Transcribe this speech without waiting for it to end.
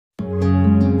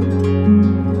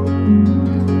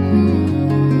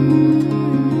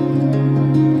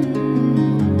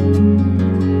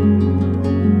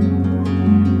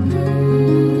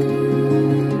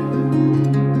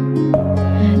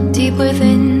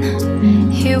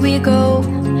here we go,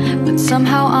 but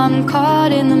somehow I'm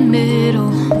caught in the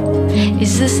middle.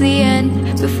 Is this the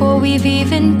end before we've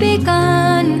even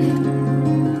begun?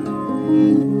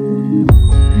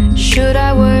 Should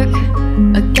I work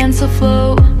against the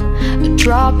flow? A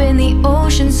drop in the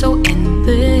ocean so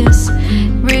endless,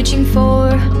 reaching for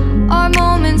our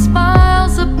moments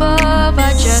miles above.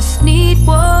 I just need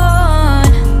one.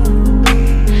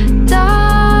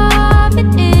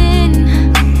 Diving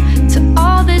in to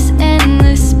all this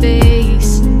endless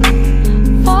space,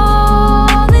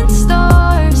 falling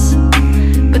stars,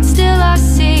 but still I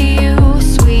see you.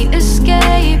 Sweet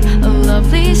escape, a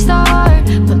lovely start,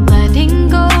 but letting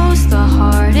go's the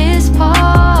hardest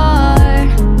part.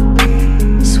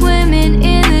 Swimming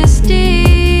in this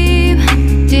deep,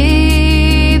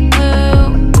 deep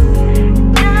blue.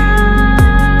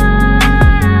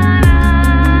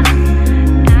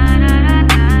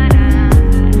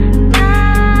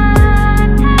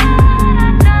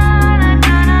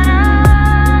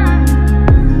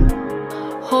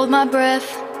 Hold my breath,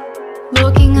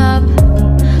 looking up.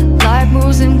 Life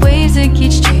moves in ways that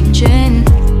keeps changing.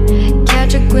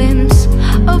 Catch a glimpse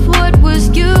of what was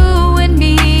you and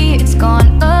me. It's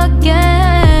gone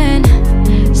again.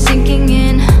 Sinking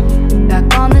in,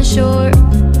 back on the shore,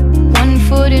 one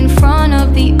foot in front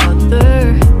of the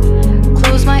other.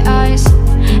 Close my eyes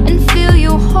and feel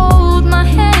you hold my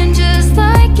hand just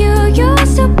like you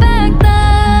used to back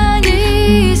then.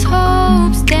 These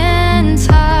hopes dance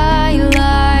high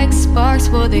like sparks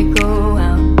before they go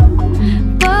out.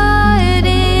 But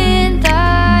in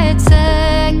that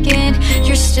second,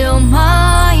 you're still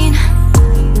mine.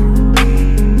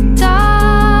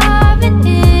 Diving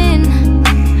in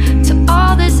to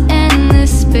all this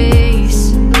endless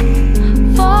space,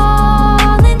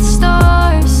 falling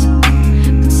stars,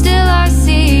 but still I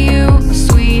see you. A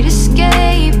sweet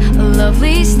escape, a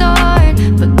lovely start,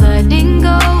 but letting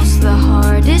go's the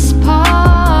hardest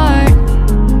part.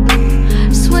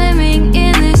 Swimming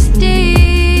in this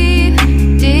deep,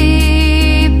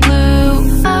 deep blue.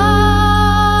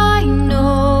 I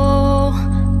know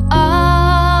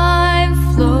I'm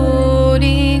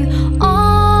floating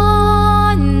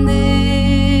on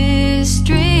this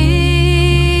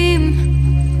dream,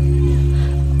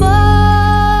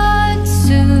 but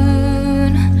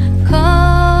soon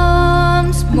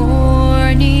comes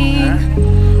morning.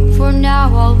 For now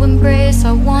I'll embrace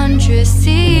our wondrous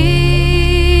sea.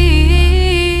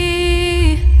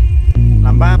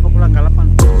 Lamba apa pula kalapan?